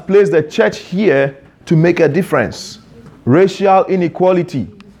God has placed the church here to make a difference. Racial inequality,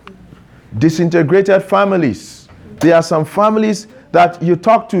 disintegrated families. There are some families that you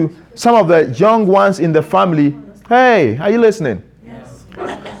talk to, some of the young ones in the family. Hey, are you listening? Yes.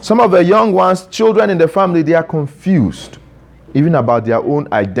 Some of the young ones, children in the family, they are confused even about their own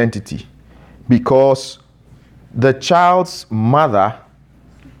identity because the child's mother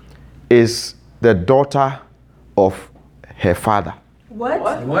is the daughter of her father. What?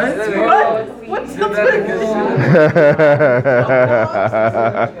 What? What's the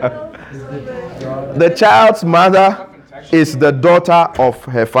The child's mother is the daughter of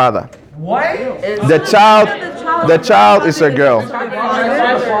her father. What? The child is a girl.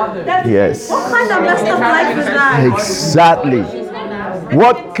 Yes. What kind of messed up life is that? Exactly.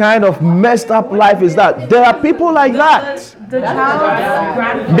 What kind of messed up life is that? There are people like that. The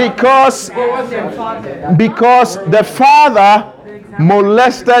child. Because the father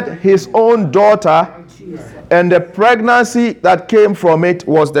molested his own daughter And the pregnancy that came from it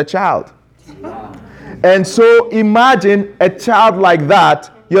was the child. And so imagine a child like that,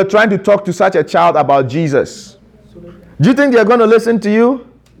 you're trying to talk to such a child about Jesus. Do you think they're going to listen to you?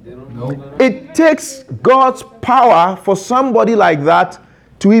 No. It takes God's power for somebody like that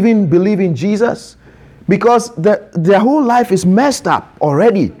to even believe in Jesus, because their whole life is messed up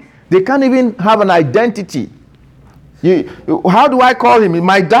already. They can't even have an identity. How do I call him?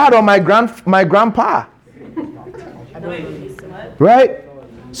 My dad or my grandpa? Right?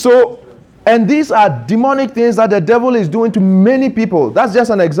 So, and these are demonic things that the devil is doing to many people. That's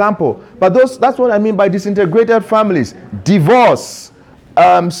just an example. But that's what I mean by disintegrated families. Divorce,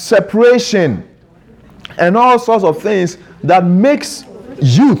 separation, and all sorts of things that makes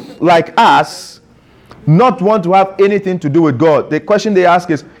youth like us not want to have anything to do with God. The question they ask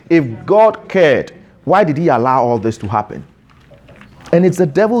is, if God cared, why did he allow all this to happen? And it's the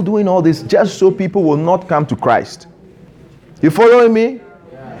devil doing all this just so people will not come to Christ. You following me?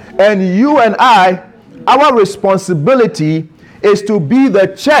 And you and I, our responsibility is to be the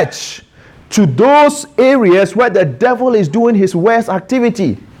church to those areas where the devil is doing his worst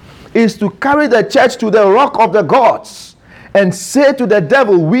activity. Is to carry the church to the rock of the gods and say to the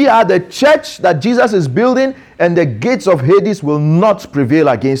devil, we are the church that Jesus is building, and the gates of Hades will not prevail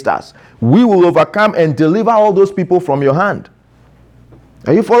against us. We will overcome and deliver all those people from your hand.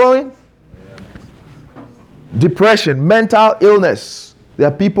 Are you following? Depression, mental illness. There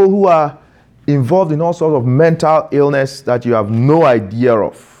are people who are involved in all sorts of mental illness that you have no idea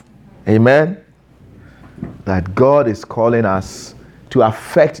of. Amen? That God is calling us to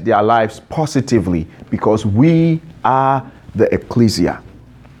affect their lives positively, because we are the ecclesia.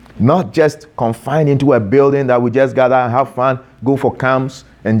 Not just confined into a building that we just gather and have fun, go for camps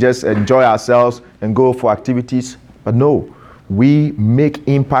and just enjoy ourselves and go for activities. But no, we make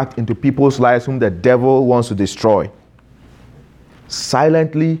impact into people's lives whom the devil wants to destroy.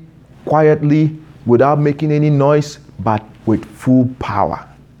 Silently, quietly, without making any noise, but with full power.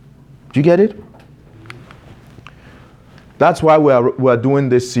 Do you get it? That's why we're doing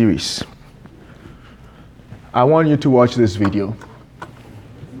this series. I want you to watch this video.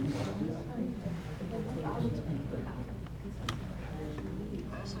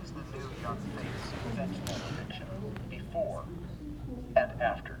 This is the new young face fentanyl addiction. Before and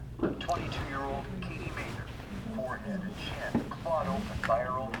after. 22-year-old Katie Maynard, forehead and chin clawed open by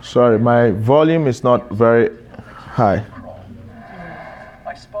her own. Sorry, my volume is not very high.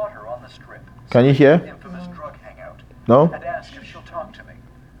 I spot her on the strip. Can you hear? Infamous drug hangout. No? And ask if she'll talk to me.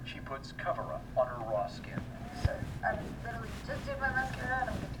 She puts cover up on her raw skin. I literally just did my mascara and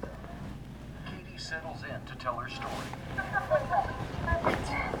I'm good to go. Katie settles in to tell her story.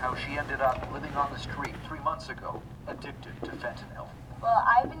 How she ended up living on the street 3 months ago, addicted to fentanyl. Well,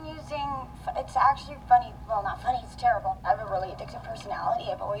 I've been using, it's actually funny, well not funny, it's terrible. I have a really addictive personality.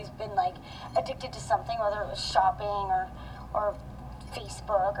 I've always been like addicted to something, whether it was shopping or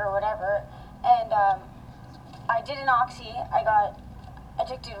Facebook or whatever. And I did an Oxy, I got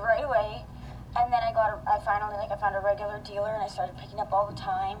addicted right away. And then I found a regular dealer and I started picking up all the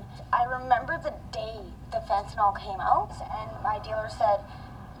time. I remember the day the fentanyl came out and my dealer said,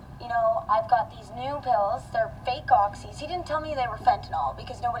 you know, I've got these new pills, they're fake oxys. He didn't tell me they were fentanyl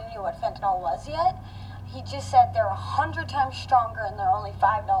because nobody knew what fentanyl was yet. He just said they're 100 times stronger and they're only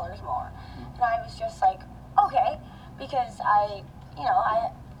 $5 more. And I was just like, okay, because I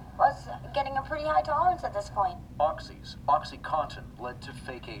was getting a pretty high tolerance at this point. Oxys, OxyContin, led to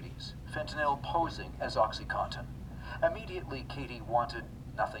fake 80s, fentanyl posing as OxyContin. Immediately, Katie wanted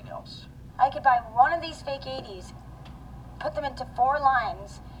nothing else. I could buy one of these fake 80s, put them into 4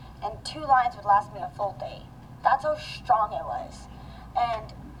 lines, and 2 lines would last me a full day. That's how strong it was.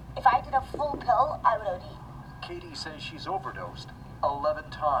 And if I did a full pill, I would OD. Katie says she's overdosed 11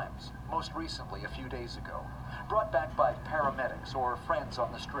 times, most recently a few days ago. Brought back by paramedics or friends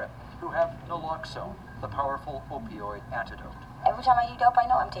on the strip who have naloxone, the powerful opioid antidote. Every time I do dope, I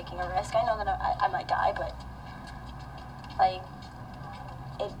know I'm taking a risk. I know that I might die, but like,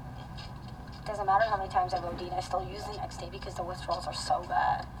 it doesn't matter how many times I've OD'd, I still use the next day because the withdrawals are so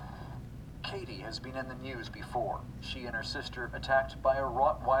bad. Katie has been in the news before. She and her sister attacked by a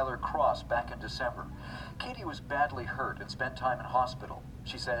Rottweiler cross back in December. Katie was badly hurt and spent time in hospital.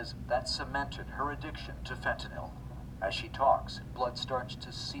 She says that cemented her addiction to fentanyl. As she talks, blood starts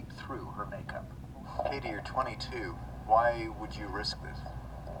to seep through her makeup. Katie, you're 22. Why would you risk this?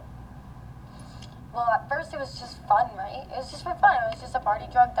 Well, at first it was just fun, right? It was just for fun. It was just a party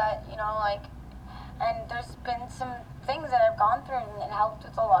drug that, you know, like, and there's been some things that I've gone through and it helped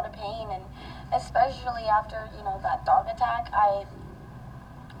with a lot of pain, and especially after, you know, that dog attack, I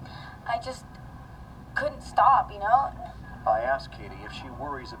just couldn't stop, you know? I asked Katie if she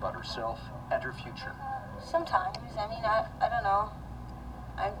worries about herself and her future. Sometimes, I mean, I don't know.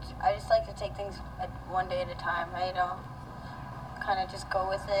 I just like to take things one day at a time, you know? Kind of just go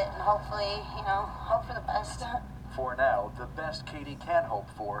with it and hopefully, you know, hope for the best. For now, the best Katie can hope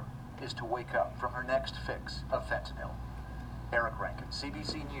for is to wake up from her next fix of fentanyl. Eric Rankin,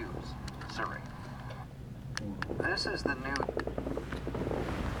 CBC News, Surrey. This is the new...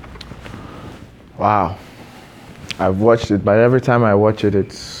 Wow. I've watched it, but every time I watch it,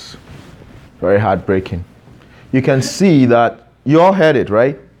 it's very heartbreaking. You can see that you all heard it,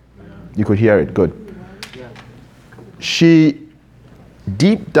 right? You could hear it. Good. She,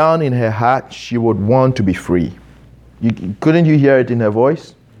 deep down in her heart, she would want to be free. Couldn't you hear it in her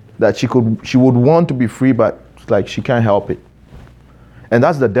voice? That she would want to be free, but it's like she can't help it. And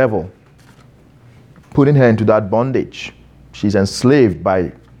that's the devil putting her into that bondage. She's enslaved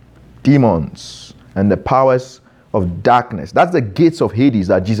by demons and the powers of darkness. That's the gates of Hades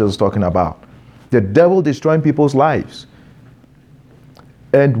that Jesus is talking about. The devil destroying people's lives.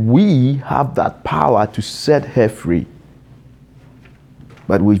 And we have that power to set her free.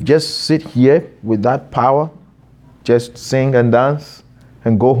 But we just sit here with that power, just sing and dance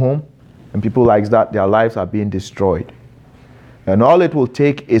and go home. And people like that, their lives are being destroyed. And all it will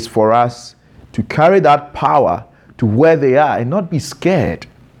take is for us to carry that power to where they are and not be scared,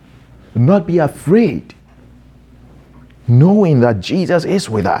 not be afraid, knowing that Jesus is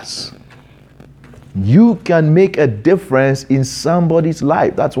with us. You can make a difference in somebody's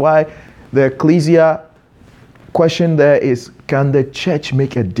life. That's why the ecclesia question there is, can the church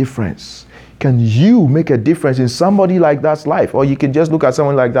make a difference? Can you make a difference in somebody like that's life? Or you can just look at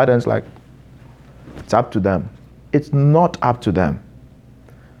someone like that and it's like, it's up to them. It's not up to them.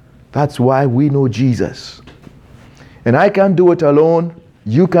 That's why we know Jesus. And I can't do it alone.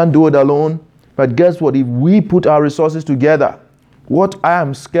 You can't do it alone. But guess what? If we put our resources together, what I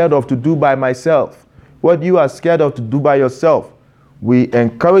am scared of to do by myself, what you are scared of to do by yourself, we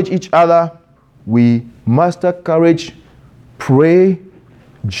encourage each other. We muster courage, pray,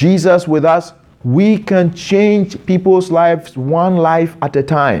 Jesus with us. We can change people's lives one life at a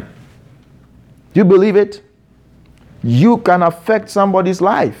time. Do you believe it? You can affect somebody's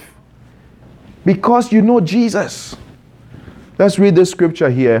life because you know Jesus. Let's read this scripture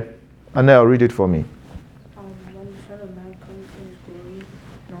here, and I'll read it for me. When the Son of Man comes in his glory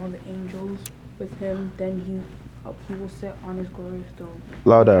and all the angels with him, then he will sit on his glorious throne.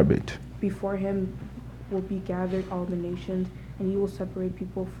 Louder a bit. Before him will be gathered all the nations, and he will separate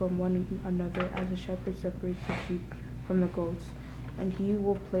people from one another as a shepherd separates the sheep from the goats. And he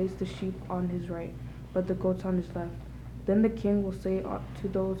will place the sheep on his right, but the goats on his left. Then the king will say to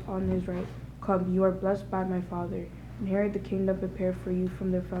those on his right, "Come, you are blessed by my Father. Inherit the kingdom prepared for you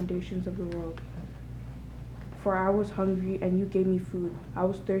from the foundations of the world. For I was hungry, and you gave me food. I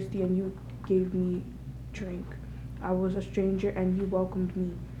was thirsty, and you gave me drink. I was a stranger, and you welcomed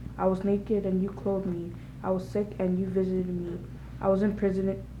me. I was naked, and you clothed me. I was sick, and you visited me. I was in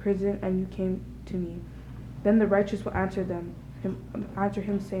prison, and you came to me." Then the righteous will answer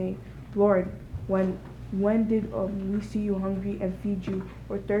him, saying, "Lord, when did we see you hungry and feed you,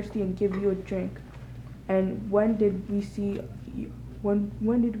 or thirsty and give you a drink? And when did we see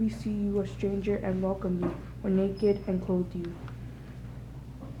you a stranger and welcome you, or naked and clothed you?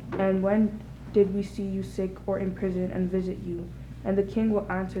 And when did we see you sick or in prison and visit you?" And the king will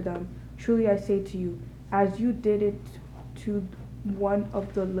answer them, "Truly I say to you, as you did it to one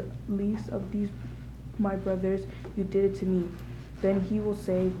of the least of these my brothers, you did it to me." Then he will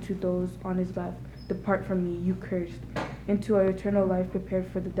say to those on his left, "Depart from me, you cursed, into an eternal life prepared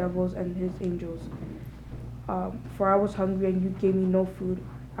for the devils and his angels. For I was hungry, and you gave me no food.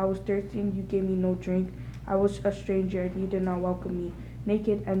 I was thirsty, and you gave me no drink. I was a stranger, and you did not welcome me.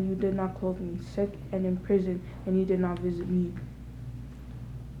 Naked, and you did not clothe me. Sick and in prison, and you did not visit me."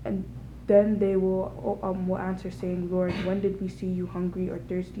 And then they will answer, saying, "Lord, when did we see you hungry or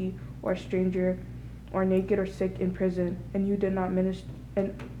thirsty, or a stranger, or naked or sick in prison, and you did not minister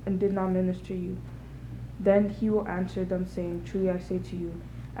and did not minister you?" Then he will answer them, saying, "Truly I say to you,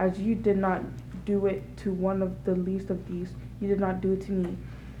 as you did not do it to one of the least of these, you did not do it to me.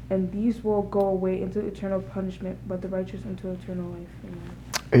 And these will go away into eternal punishment, but the righteous into eternal life."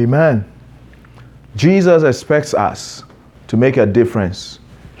 Amen. Amen. Jesus expects us to make a difference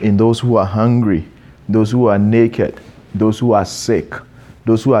in those who are hungry, those who are naked, those who are sick,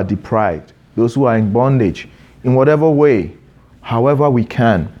 those who are deprived, those who are in bondage. In whatever way, however we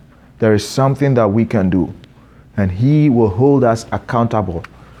can, there is something that we can do. And he will hold us accountable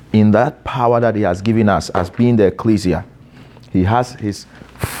in that power that he has given us as being the ecclesia. He has his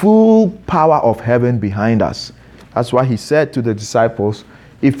full power of heaven behind us. That's why he said to the disciples,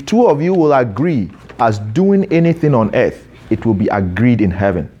 if two of you will agree as doing anything on earth, it will be agreed in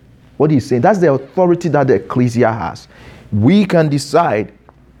heaven. What he's saying, that's the authority that the ecclesia has. We can decide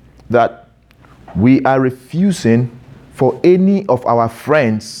that we are refusing for any of our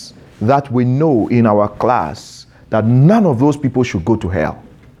friends that we know in our class that none of those people should go to hell.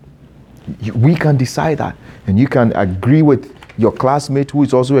 We can decide that. And you can agree with your classmate who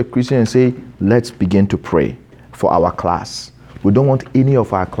is also a Christian and say, let's begin to pray for our class. We don't want any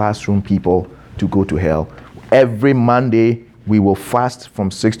of our classroom people to go to hell. Every Monday, we will fast from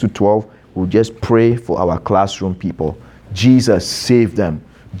 6 to 12. We'll just pray for our classroom people. Jesus, save them.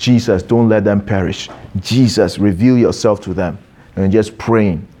 Jesus, don't let them perish. Jesus, reveal yourself to them. And just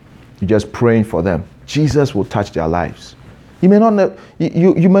praying. You're just praying for them. Jesus will touch their lives. You may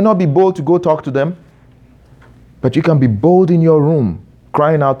not be bold to go talk to them, but you can be bold in your room,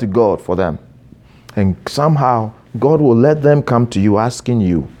 crying out to God for them. And somehow, God will let them come to you asking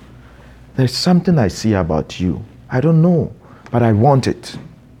you, there's something I see about you. I don't know, but I want it.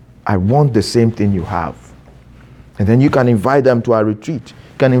 I want the same thing you have. And then you can invite them to a retreat.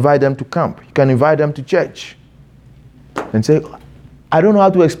 You can invite them to camp. You can invite them to church. And say, I don't know how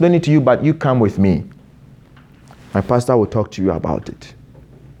to explain it to you, but you come with me. My pastor will talk to you about it.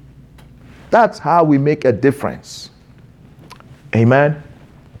 That's how we make a difference. Amen.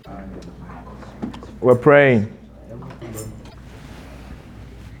 We're praying.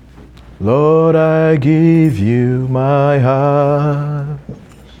 Lord, I give you my heart.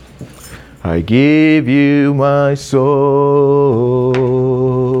 I give you my soul.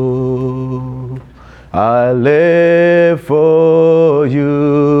 I live for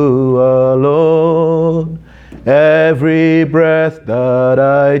you alone. Every breath that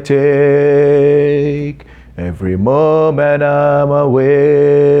I take, every moment I'm awake.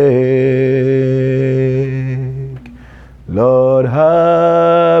 Lord,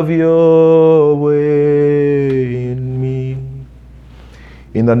 have your way in me.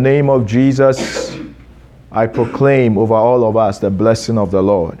 In the name of Jesus, I proclaim over all of us the blessing of the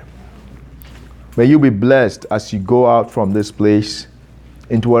Lord. May you be blessed as you go out from this place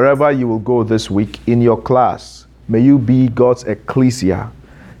into wherever you will go this week in your class. May you be God's ecclesia,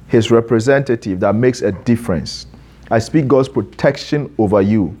 his representative that makes a difference. I speak God's protection over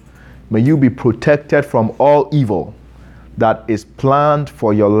you. May you be protected from all evil that is planned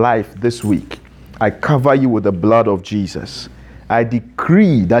for your life this week. I cover you with the blood of Jesus. I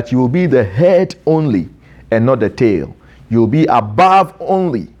decree that you will be the head only and not the tail. You will be above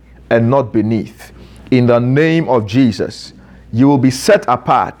only and not beneath. In the name of Jesus, you will be set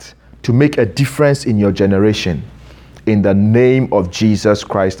apart to make a difference in your generation. In the name of Jesus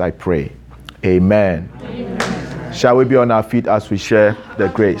Christ, I pray. Amen. Amen. Shall we be on our feet as we share the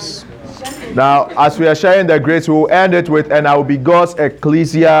grace? Now, as we are sharing the grace, we will end it with, and I will be God's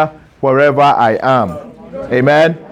ecclesia wherever I am. Amen.